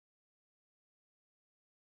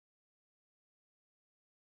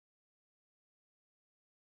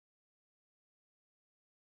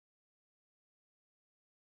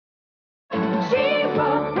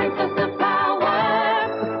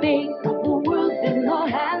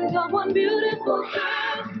a beautiful girl,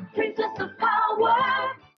 princess of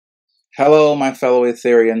power. Hello, my fellow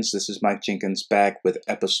Ethereans. This is Mike Jenkins back with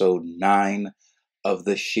episode 9 of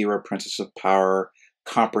the She-Ra Princess of Power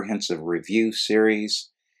comprehensive review series.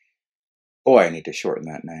 Boy, I need to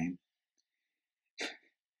shorten that name.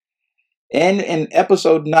 And in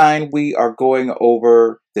episode 9, we are going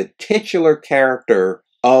over the titular character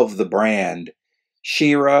of the brand,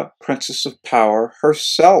 She-Ra, Princess of Power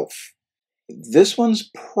herself. This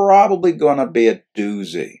one's probably going to be a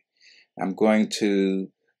doozy. I'm going to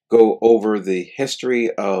go over the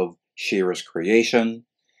history of She-Ra's creation,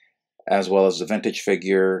 as well as the vintage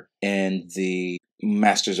figure and the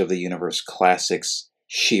Masters of the Universe Classics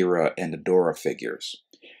She-Ra and Adora figures.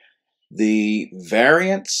 The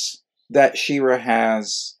variants that She-Ra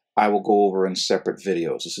has, I will go over in separate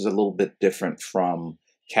videos. This is a little bit different from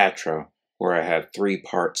Catra, where I had 3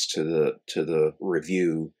 parts to the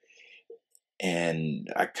review, and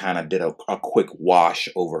I kind of did a quick wash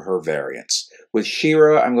over her variants. With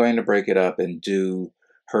She-Ra, I'm going to break it up and do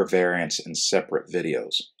her variants in separate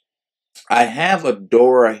videos. I have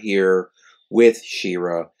Adora here with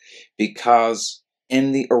She-Ra because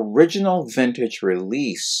in the original vintage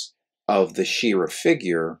release of the She-Ra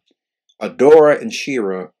figure, Adora and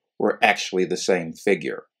She-Ra were actually the same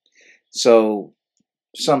figure. So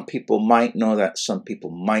some people might know that, some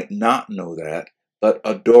people might not know that, but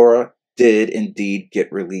Adora did indeed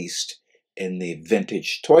get released in the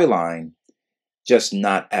vintage toy line, just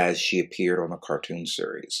not as she appeared on the cartoon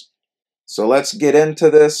series. So let's get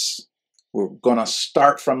into this. We're going to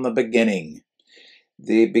start from the beginning.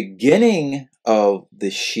 The beginning of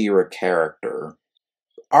the She-Ra character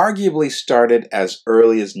arguably started as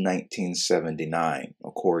early as 1979,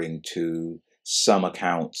 according to some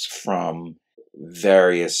accounts from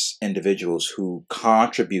various individuals who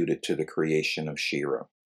contributed to the creation of She-Ra.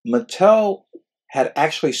 Mattel had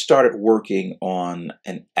actually started working on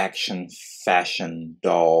an action fashion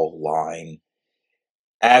doll line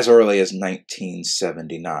as early as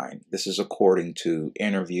 1979. This is according to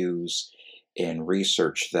interviews and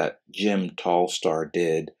research that Jim Tallstar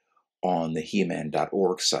did on the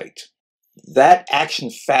He-Man.org site. That action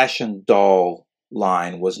fashion doll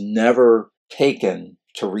line was never taken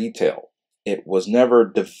to retail. It was never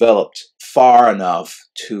developed far enough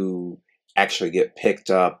to actually get picked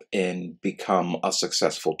up and become a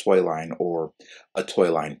successful toy line or a toy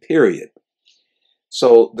line period.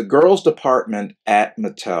 So the girls department at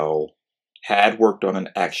Mattel had worked on an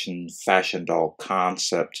action fashion doll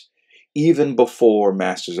concept even before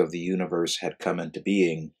Masters of the Universe had come into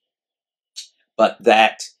being. But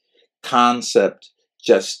that concept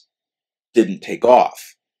just didn't take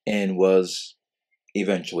off and was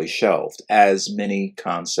eventually shelved, as many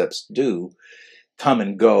concepts do come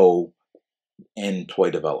and go in toy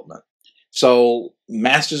development. So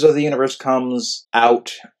Masters of the Universe comes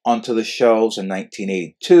out onto the shelves in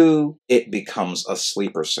 1982. It becomes a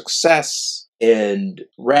sleeper success and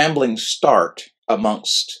ramblings start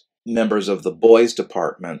amongst members of the boys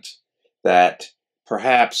department that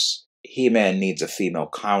perhaps He-Man needs a female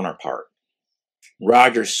counterpart.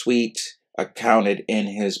 Roger Sweet accounted in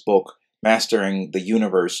his book Mastering the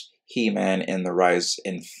Universe, He-Man and the Rise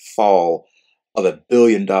and Fall of a $1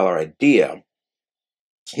 billion Idea.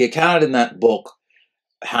 He accounted in that book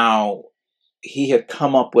how he had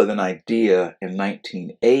come up with an idea in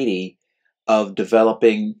 1980 of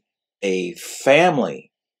developing a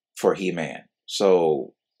family for He-Man.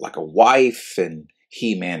 So like a wife and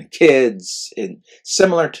He-Man kids, and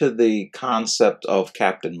similar to the concept of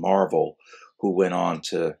Captain Marvel, who went on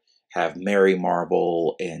to have Mary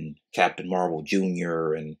Marvel and Captain Marvel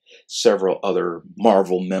Jr. and several other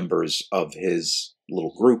Marvel members of his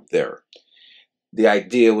little group there. The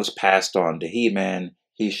idea was passed on to He-Man.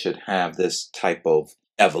 He should have this type of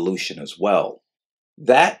evolution as well.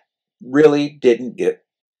 That really didn't get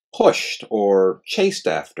pushed or chased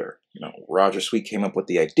after. Roger Sweet came up with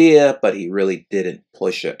the idea, but he really didn't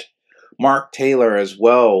push it. Mark Taylor as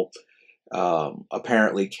well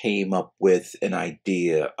apparently came up with an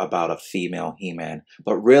idea about a female He-Man,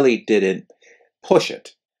 but really didn't push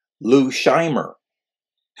it. Lou Scheimer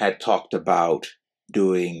had talked about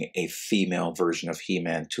doing a female version of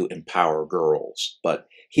He-Man to empower girls, but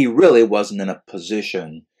he really wasn't in a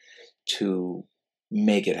position to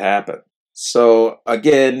make it happen. So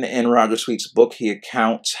again, in Roger Sweet's book, he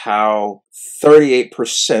accounts how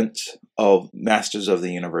 38% of Masters of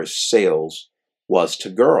the Universe sales was to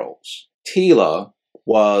girls. Teela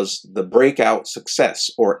was the breakout success,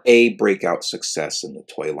 or a breakout success in the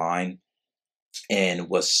toy line, and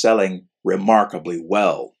was selling remarkably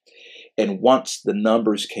well. And once the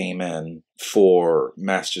numbers came in for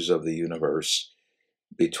Masters of the Universe,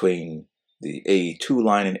 between the 82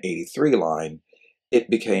 line and 83 line, it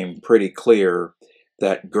became pretty clear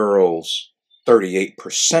that girls,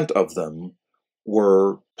 38% of them,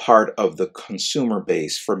 were part of the consumer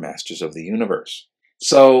base for Masters of the Universe.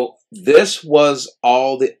 So this was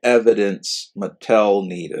all the evidence Mattel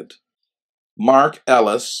needed. Mark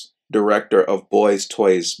Ellis, director of Boys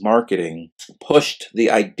Toys marketing, pushed the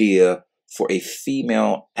idea for a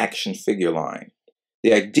female action figure line.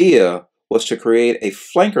 The idea was to create a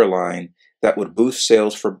flanker line that would boost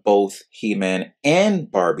sales for both He-Man and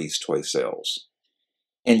Barbie's toy sales.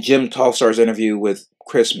 In Jim Tolstar's interview with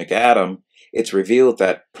Chris McAdam, it's revealed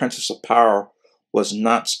that Princess of Power was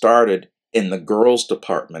not started in the girls'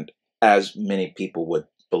 department, as many people would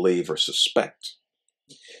believe or suspect.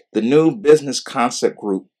 The new business concept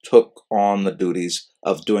group took on the duties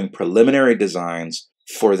of doing preliminary designs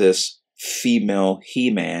for this female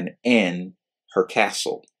He-Man in her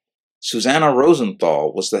castle. Susanna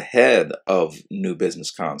Rosenthal was the head of New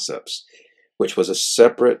Business Concepts, which was a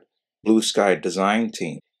separate Blue Sky design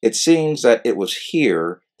team. It seems that it was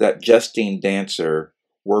here that Justine Dancer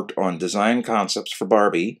worked on design concepts for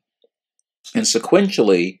Barbie, and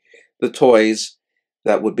sequentially, the toys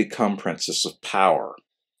that would become Princess of Power.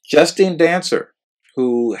 Justine Dancer,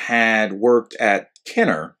 who had worked at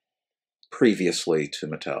Kenner previously to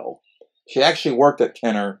Mattel, she actually worked at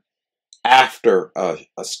Kenner after a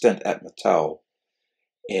stint at Mattel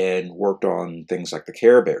and worked on things like the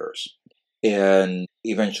Care Bears, and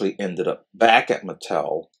eventually ended up back at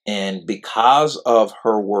Mattel. And because of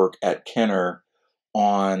her work at Kenner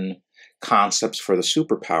on concepts for the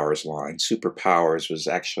Superpowers line, Superpowers was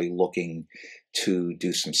actually looking to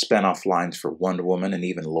do some spin-off lines for Wonder Woman and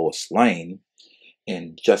even Lois Lane,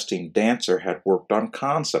 and Justine Dancer had worked on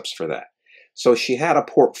concepts for that. So she had a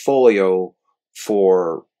portfolio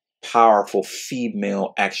for powerful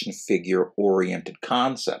female action figure oriented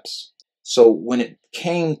concepts. So when it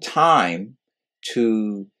came time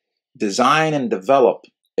to design and develop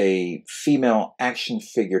a female action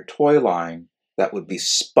figure toy line that would be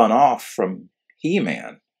spun off from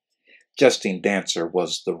He-Man, Justine Dancer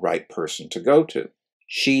was the right person to go to.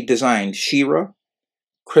 She designed She-Ra,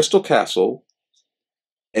 Crystal Castle,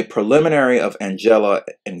 a preliminary of Angela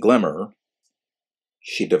and Glimmer.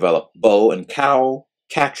 She developed Bow and Cowl,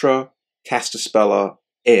 Catra, Castaspella,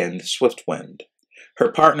 and Swiftwind.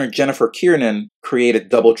 Her partner Jennifer Kiernan created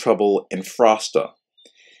Double Trouble and Frosta.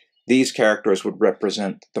 These characters would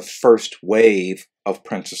represent the first wave of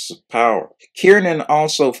Princess of Power. Kiernan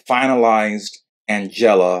also finalized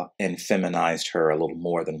Angela and feminized her a little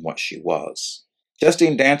more than what she was.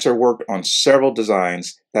 Justine Dancer worked on several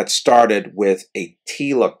designs that started with a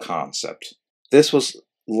Teela concept. This was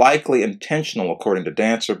likely intentional, according to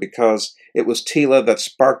Dancer, because it was Teela that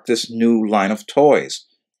sparked this new line of toys.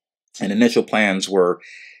 And initial plans were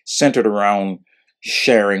centered around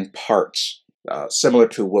sharing parts, similar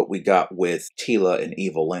to what we got with Teela and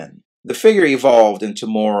Evelyn. The figure evolved into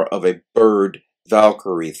more of a bird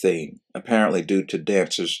Valkyrie theme, apparently due to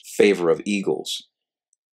Dancer's favor of eagles.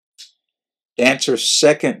 Dancer's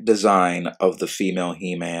second design of the female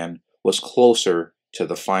He-Man was closer to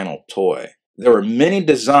the final toy. There were many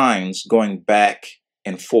designs going back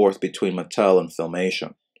and forth between Mattel and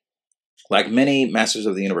Filmation. Like many Masters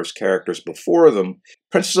of the Universe characters before them,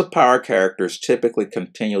 Princess of Power characters typically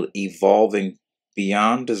continued evolving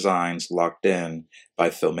beyond designs locked in by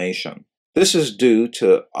Filmation. This is due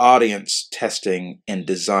to audience testing and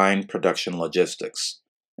design production logistics.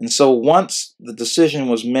 And so once the decision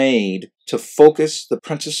was made to focus the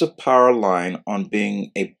Princess of Power line on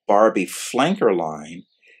being a Barbie flanker line,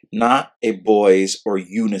 not a boys or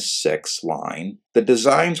unisex line, the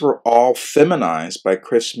designs were all feminized by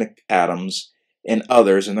Chris McAdams and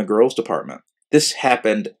others in the girls department. This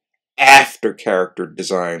happened after character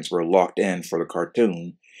designs were locked in for the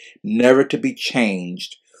cartoon, never to be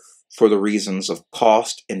changed for the reasons of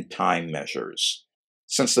cost and time measures.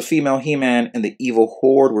 Since the female He-Man and the Evil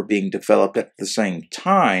Horde were being developed at the same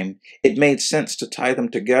time, it made sense to tie them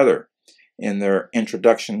together in their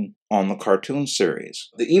introduction on the cartoon series.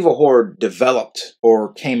 The Evil Horde developed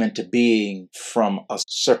or came into being from a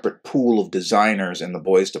separate pool of designers in the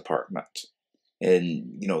boys department. And,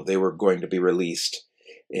 they were going to be released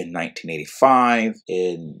in 1985,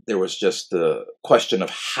 and there was just the question of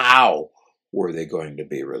how were they going to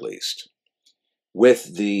be released.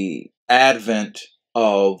 With the advent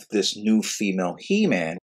of this new female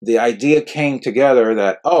He-Man, the idea came together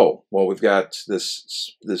that, we've got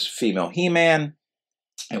this female He-Man,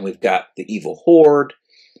 and we've got the Evil Horde.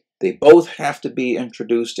 They both have to be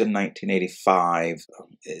introduced in 1985.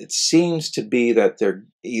 It seems to be that they're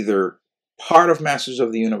either part of Masters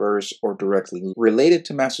of the Universe or directly related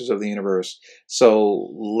to Masters of the Universe, so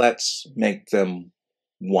let's make them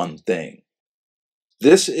one thing.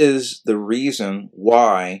 This is the reason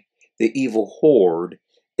why the evil horde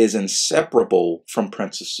is inseparable from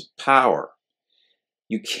Princess of Power.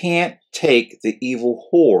 You can't take the evil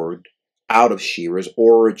horde out of She-Ra's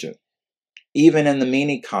origin. Even in the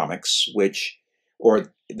mini comics,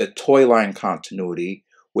 or the toyline continuity,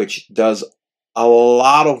 which does a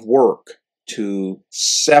lot of work to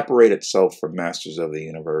separate itself from Masters of the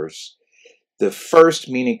Universe, the first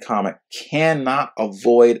mini comic cannot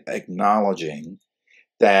avoid acknowledging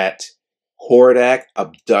that Hordak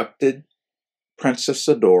abducted Princess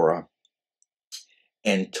Adora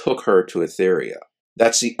and took her to Etheria.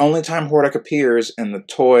 That's the only time Hordak appears in the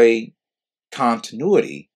toy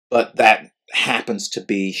continuity, but that happens to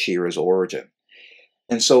be She-Ra's origin.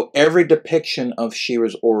 And so every depiction of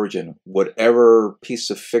She-Ra's origin, whatever piece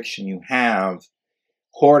of fiction you have,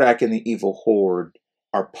 Hordak and the Evil Horde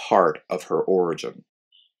are part of her origin.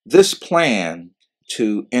 This plan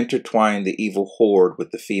to intertwine the Evil Horde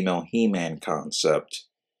with the female He-Man concept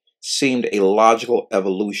seemed a logical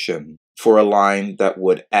evolution for a line that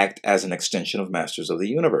would act as an extension of Masters of the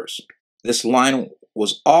Universe. This line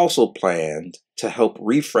was also planned to help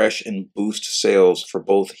refresh and boost sales for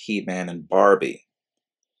both He-Man and Barbie.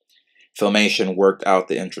 Filmation worked out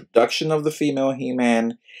the introduction of the female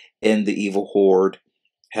He-Man in the Evil Horde,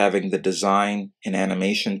 having the design and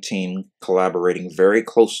animation team collaborating very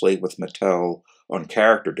closely with Mattel on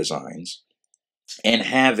character designs, and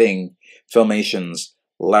having Filmation's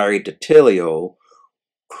Larry DiTillio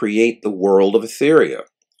create the world of Etheria,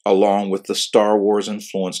 along with the Star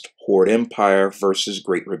Wars-influenced Horde Empire versus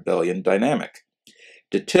Great Rebellion dynamic.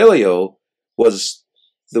 DiTillio was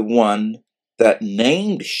the one that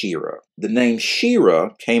named She-Ra. The name She-Ra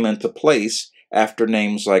came into place after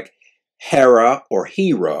names like Hera or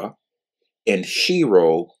Hera and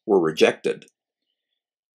She-Ra were rejected.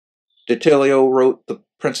 DiTillio wrote the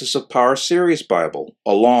Princess of Power series Bible,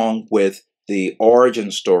 along with the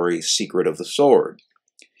origin story Secret of the Sword.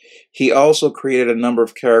 He also created a number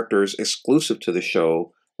of characters exclusive to the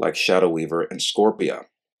show, like Shadow Weaver and Scorpia.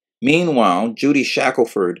 Meanwhile, Judy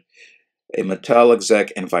Shackelford, a Mattel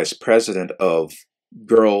exec and vice president of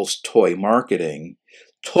Girls Toy Marketing,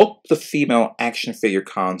 took the female action figure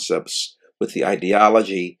concepts with the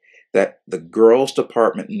ideology that the girls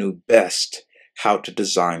department knew best how to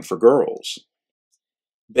design for girls.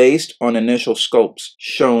 Based on initial scopes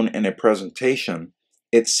shown in a presentation,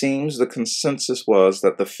 it seems the consensus was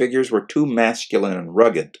that the figures were too masculine and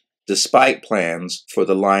rugged, despite plans for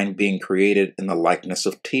the line being created in the likeness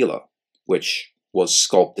of Teela, which was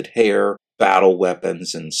sculpted hair, battle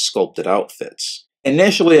weapons, and sculpted outfits.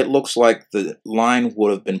 Initially, it looks like the line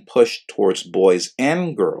would have been pushed towards boys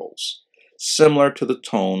and girls, similar to the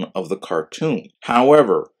tone of the cartoon.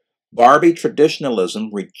 However, Barbie traditionalism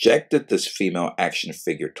rejected this female action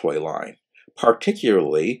figure toy line,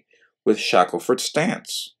 particularly with Shackelford's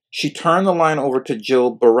stance. She turned the line over to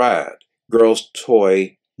Jill Barad, Girls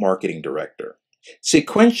Toy Marketing Director.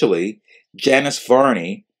 Sequentially, Janice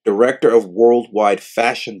Varney, Director of Worldwide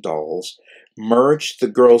Fashion Dolls, merged the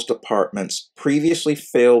girls department's previously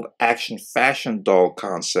failed action fashion doll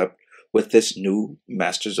concept with this new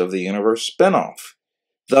Masters of the Universe spinoff,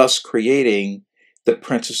 thus creating the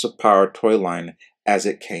Princess of Power toy line as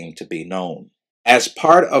it came to be known. As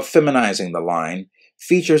part of feminizing the line,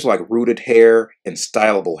 features like rooted hair and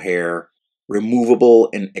stylable hair, removable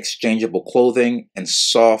and exchangeable clothing, and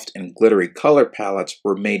soft and glittery color palettes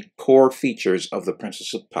were made core features of the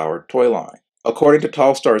Princess of Power toy line. According to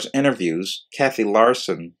Tallstar's interviews, Kathy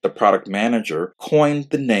Larson, the product manager, coined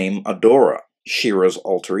the name Adora, She-Ra's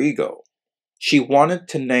alter ego. She wanted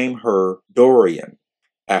to name her Dorian,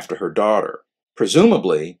 after her daughter.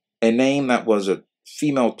 Presumably, a name that was a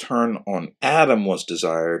female turn on Adam was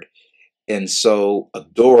desired, and so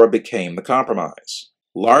Adora became the compromise.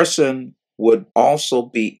 Larson would also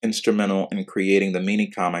be instrumental in creating the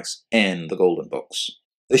mini-comics and the Golden Books.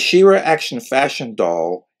 The She-Ra action fashion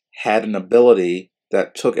doll had an ability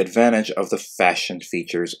that took advantage of the fashion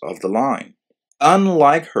features of the line.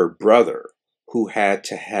 Unlike her brother, who had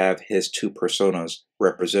to have his two personas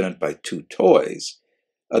represented by two toys,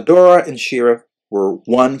 Adora and She-Ra were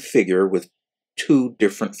one figure with two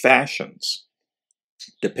different fashions.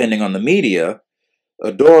 Depending on the media,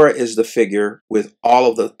 Adora is the figure with all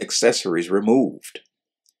of the accessories removed.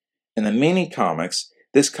 In the mini-comics,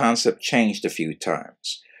 this concept changed a few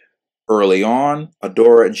times. Early on,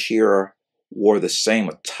 Adora and She-Ra wore the same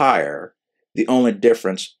attire. The only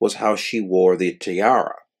difference was how she wore the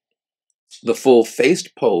tiara. The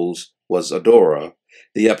full-faced pose was Adora,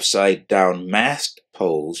 The upside-down masked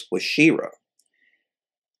pose was She-Ra.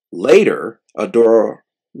 Later, Adora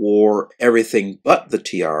wore everything but the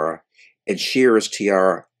tiara, and She-Ra's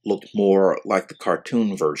tiara looked more like the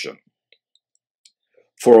cartoon version.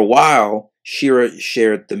 For a while, She-Ra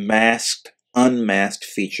shared the masked, unmasked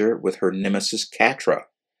feature with her nemesis Catra,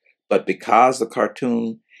 but because the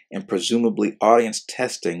cartoon and presumably audience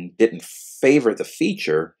testing didn't favor the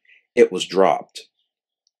feature, it was dropped.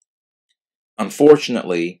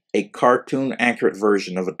 Unfortunately, a cartoon-accurate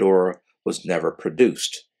version of Adora was never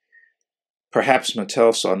produced. Perhaps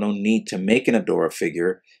Mattel saw no need to make an Adora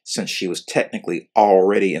figure since she was technically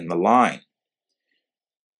already in the line.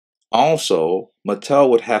 Also, Mattel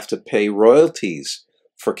would have to pay royalties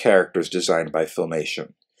for characters designed by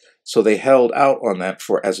Filmation, so they held out on that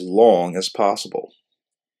for as long as possible.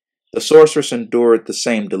 The sorceress endured the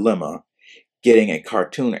same dilemma, getting a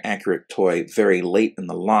cartoon-accurate toy very late in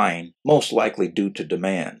the line, most likely due to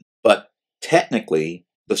demand. But technically,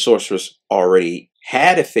 the sorceress already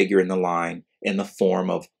had a figure in the line in the form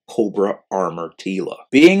of Cobra Armor Teela.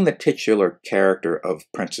 Being the titular character of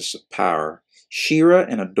Princess of Power, She-Ra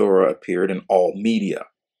and Adora appeared in all media.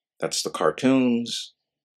 That's the cartoons,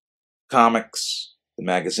 comics, the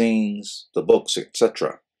magazines, the books,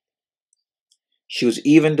 etc. She was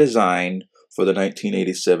even designed for the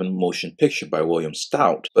 1987 motion picture by William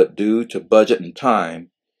Stout, but due to budget and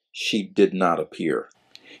time, she did not appear.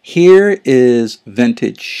 Here is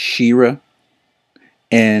vintage She-Ra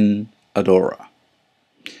and Adora.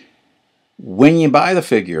 When you buy the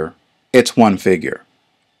figure, it's one figure.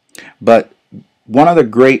 But one of the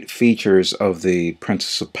great features of the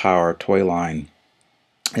Princess of Power toy line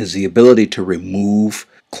is the ability to remove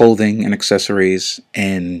clothing and accessories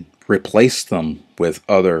and replace them with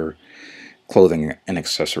other clothing and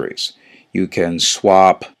accessories. You can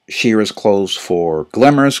swap She-Ra's clothes for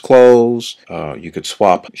Glimmer's clothes. You could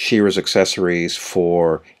swap She-Ra's accessories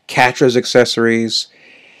for Catra's accessories.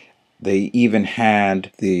 They even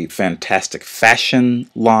had the Fantastic Fashion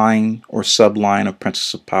line or subline of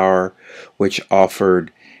Princess of Power, which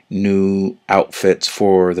offered new outfits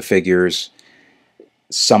for the figures.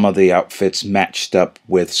 Some of the outfits matched up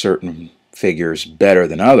with certain figures better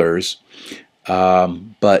than others,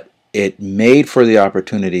 but it made for the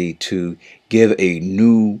opportunity to give a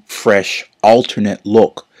new, fresh, alternate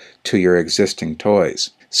look to your existing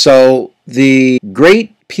toys. So the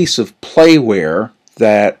great piece of playware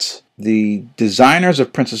that the designers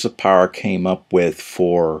of Princess of Power came up with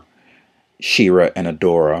for She-Ra and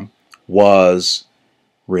Adora was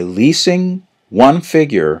releasing one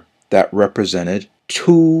figure that represented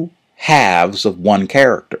two halves of one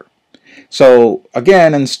character. So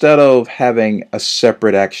again, instead of having a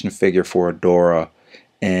separate action figure for Adora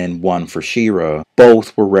and one for She-Ra,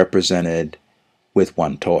 both were represented with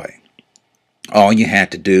one toy. All you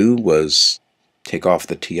had to do was take off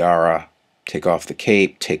the tiara, take off the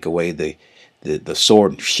cape, take away the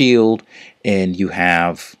sword and shield, and you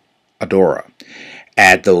have Adora.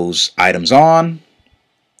 Add those items on,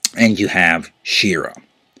 and you have She-Ra.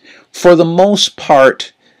 For the most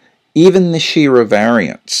part, even the She-Ra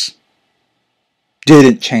variants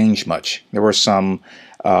didn't change much. There were some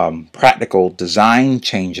practical design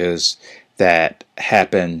changes that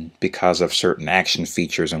happened because of certain action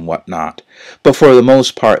features and whatnot. But for the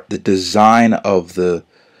most part, the design of the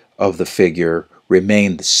figure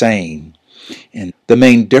remained the same. And the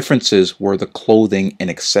main differences were the clothing and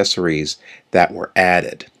accessories that were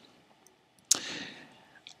added.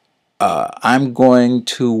 I'm going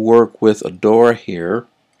to work with Adora here,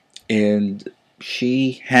 and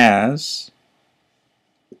she has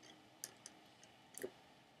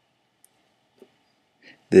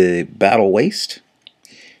the battle waist.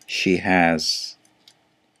 She has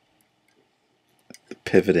the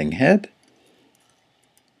pivoting head,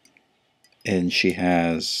 and she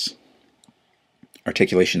has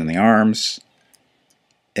articulation in the arms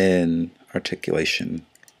and articulation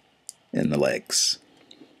in the legs.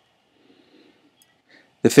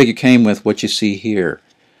 The figure came with what you see here,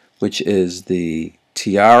 which is the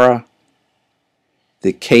tiara,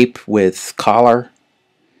 the cape with collar,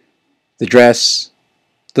 the dress,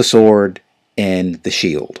 the sword, and the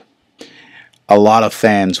shield. A lot of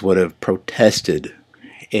fans would have protested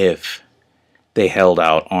if they held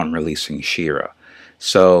out on releasing She-Ra.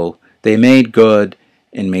 So they made good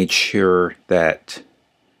and made sure that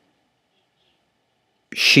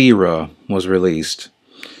She-Ra was released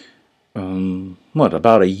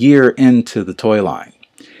about a year into the toy line.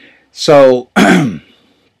 So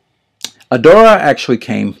Adora actually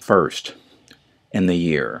came first in the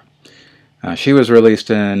year. She was released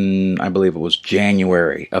in, I believe it was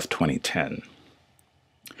January of 2010.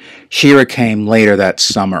 She-Ra came later that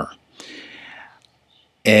summer.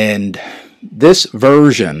 And this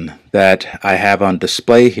version that I have on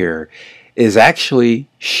display here is actually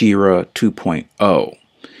She-Ra 2.0.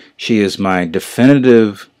 She is my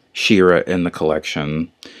definitive She-Ra in the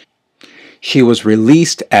collection. She was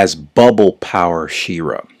released as Bubble Power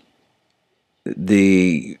She-Ra.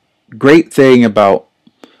 The great thing about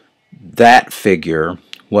that figure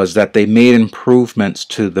was that they made improvements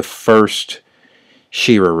to the first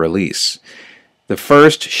She-Ra release. The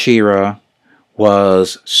first She-Ra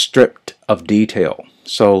was stripped of detail.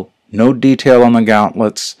 So no detail on the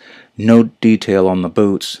gauntlets, no detail on the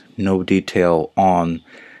boots, no detail on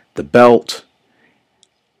the belt.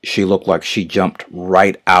 She looked like she jumped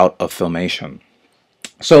right out of Filmation.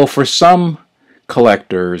 So for some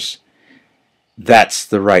collectors, that's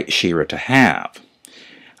the right She-Ra to have.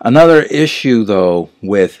 Another issue, though,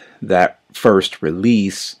 with that first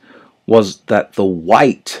release was that the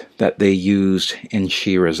white that they used in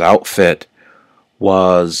She-Ra's outfit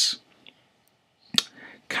was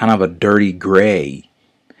kind of a dirty gray.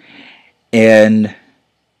 And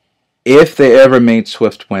if they ever made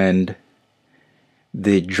Swiftwind,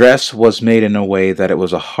 the dress was made in a way that it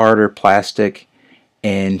was a harder plastic,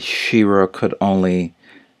 and She-Ra could only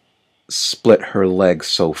split her legs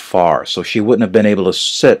so far, so she wouldn't have been able to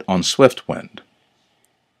sit on Swiftwind.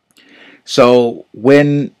 So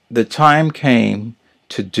when the time came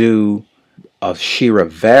to do a She-Ra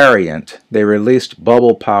variant, they released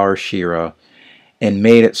Bubble Power She-Ra and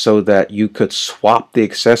made it so that you could swap the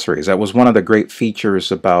accessories. That was one of the great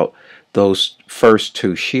features about those first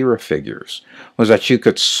two She-Ra figures, was that you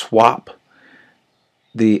could swap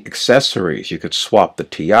the accessories. You could swap the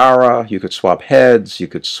tiara, you could swap heads, you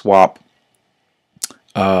could swap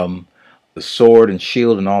the sword and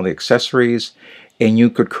shield and all the accessories, and you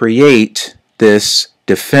could create this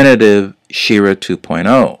definitive She-Ra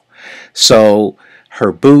 2.0. So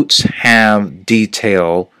her boots have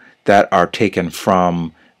detail that are taken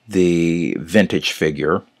from the vintage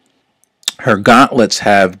figure. Her gauntlets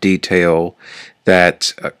have detail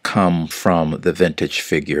that come from the vintage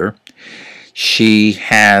figure. She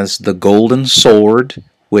has the golden sword,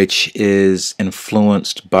 which is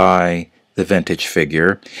influenced by the vintage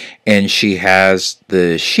figure, and she has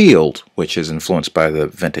the shield, which is influenced by the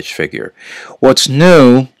vintage figure. What's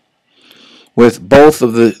new with both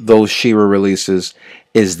of those She-Ra releases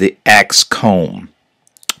is the axe comb,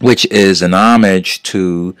 which is an homage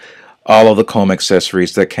to all of the comb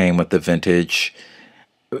accessories that came with the vintage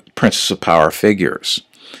Princess of Power figures.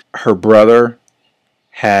 Her brother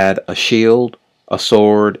had a shield, a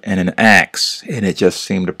sword, and an axe, and it just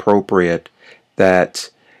seemed appropriate that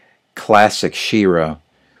classic She-Ra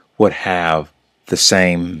would have the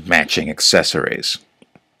same matching accessories.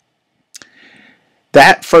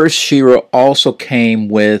 That first She-Ra also came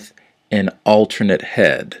with an alternate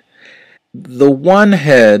head. The one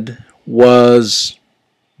head was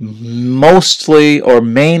mostly or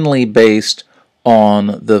mainly based on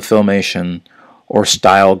the Filmation or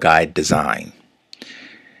Style Guide design.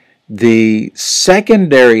 The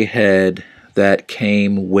secondary head that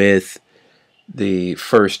came with the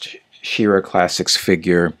first She-Ra Classics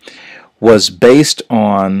figure was based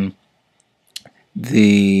on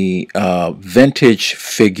the vintage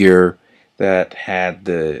figure that had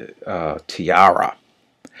the tiara.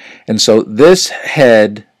 And so this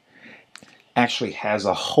head actually has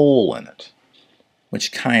a hole in it,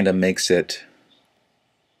 which kind of makes it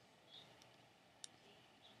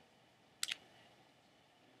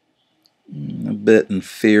a bit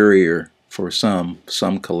inferior for some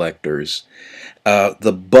collectors.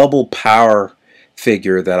 The Bubble Power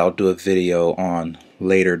figure that I'll do a video on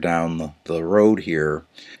later down the road here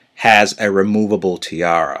has a removable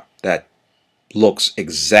tiara that looks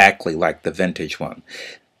exactly like the vintage one.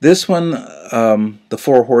 This one, the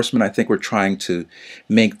Four Horsemen, I think we're trying to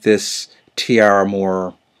make this tiara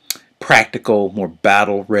more practical, more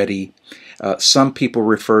battle ready. Some people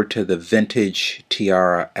refer to the vintage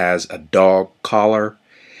tiara as a dog collar,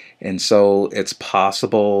 and so it's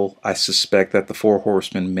possible, I suspect, that the Four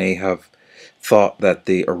Horsemen may have thought that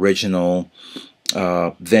the original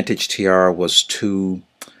vintage tiara was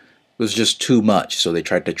just too much, so they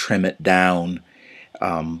tried to trim it down.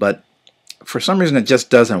 But for some reason it just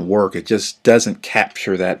doesn't work. It just doesn't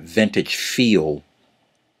capture that vintage feel.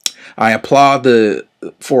 I applaud the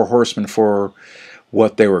Four Horsemen for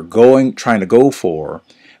what they were trying to go for,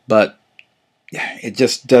 but it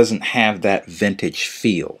just doesn't have that vintage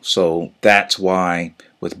feel. So that's why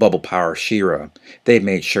with Bubble Power She-Ra, they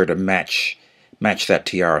made sure to match that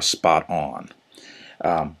tiara spot on.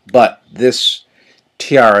 But this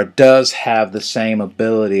tiara does have the same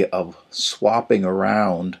ability of swapping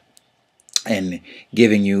around and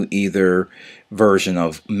giving you either version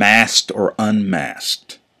of masked or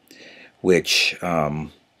unmasked, which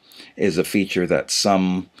is a feature that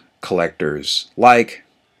some collectors like,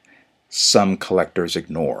 some collectors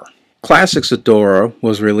ignore. Classics Adora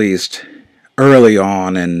was released early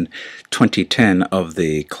on in 2010 of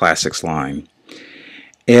the Classics line.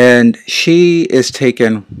 And she is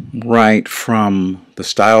taken right from the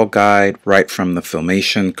style guide, right from the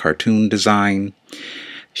Filmation cartoon design.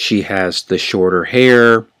 She has the shorter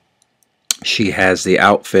hair. She has the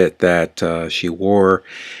outfit that she wore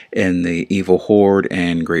in the Evil Horde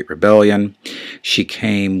and Great Rebellion. She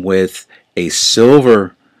came with a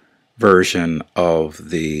silver version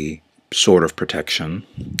of the Sword of Protection.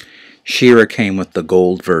 She-Ra came with the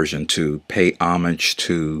gold version to pay homage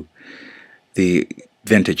to the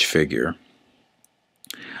vintage figure.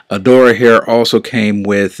 Adora here also came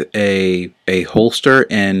with a holster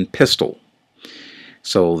and pistol.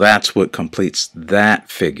 So that's what completes that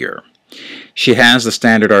figure. She has the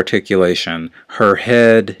standard articulation. Her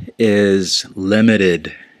head is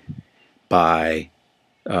limited by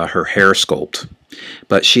her hair sculpt,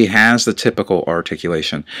 but she has the typical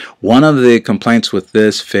articulation. One of the complaints with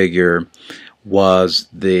this figure was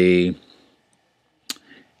the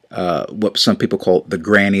what some people call the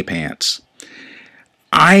granny pants.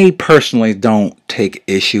 I personally don't take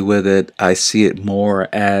issue with it. I see it more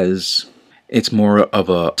as it's more of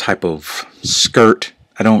a type of skirt.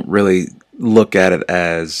 I don't really look at it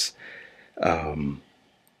as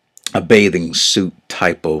a bathing suit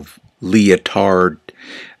type of leotard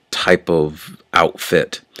type of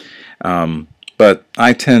outfit. But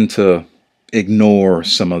I tend to ignore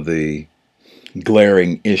some of the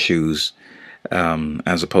glaring issues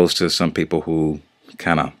as opposed to some people who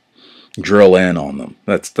kind of drill in on them.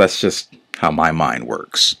 That's just how my mind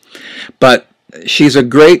works. But she's a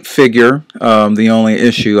great figure. The only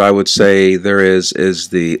issue I would say there is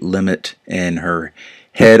the limit in her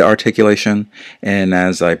head articulation, and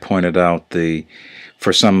as I pointed out,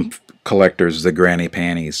 for some collectors, the granny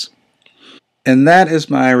panties. And that is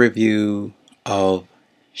my review of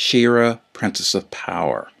She-Ra, Princess of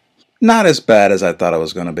Power. Not as bad as I thought it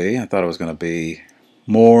was going to be. I thought it was going to be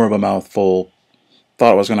more of a mouthful.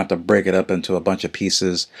 Thought I was going to have to break it up into a bunch of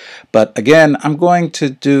pieces. But again, I'm going to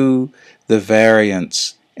do the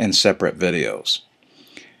variants in separate videos.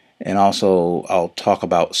 And also, I'll talk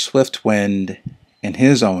about Swiftwind in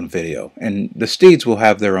his own video. And the Steeds will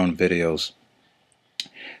have their own videos.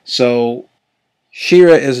 So,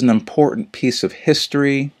 She-Ra is an important piece of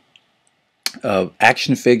history, of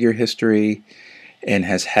action figure history, and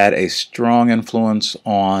has had a strong influence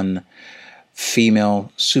on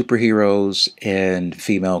female superheroes and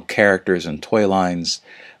female characters and toy lines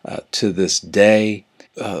to this day.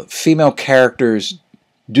 Female characters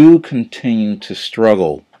do continue to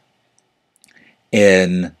struggle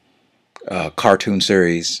in cartoon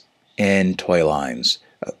series and toy lines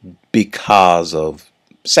because of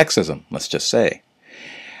sexism, let's just say.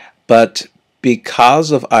 But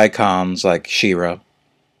because of icons like She-Ra,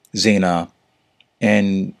 Xena,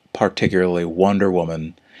 and particularly Wonder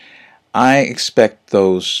Woman, I expect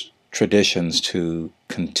those traditions to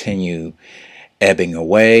continue ebbing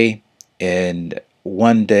away, and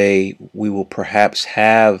one day we will perhaps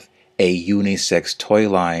have a unisex toy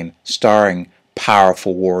line starring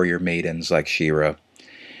powerful warrior maidens like She-Ra,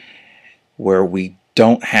 where we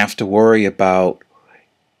don't have to worry about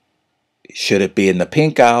should it be in the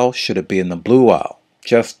pink aisle, should it be in the blue aisle.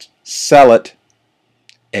 Just sell it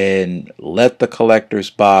and let the collectors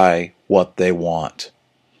buy what they want.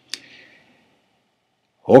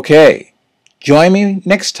 Okay, join me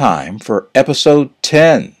next time for episode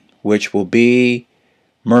 10, which will be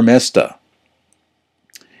Mermista,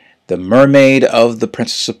 the mermaid of the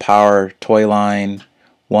Princess of Power toy line,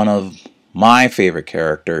 one of my favorite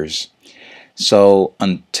characters. So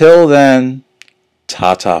until then,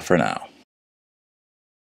 ta-ta for now.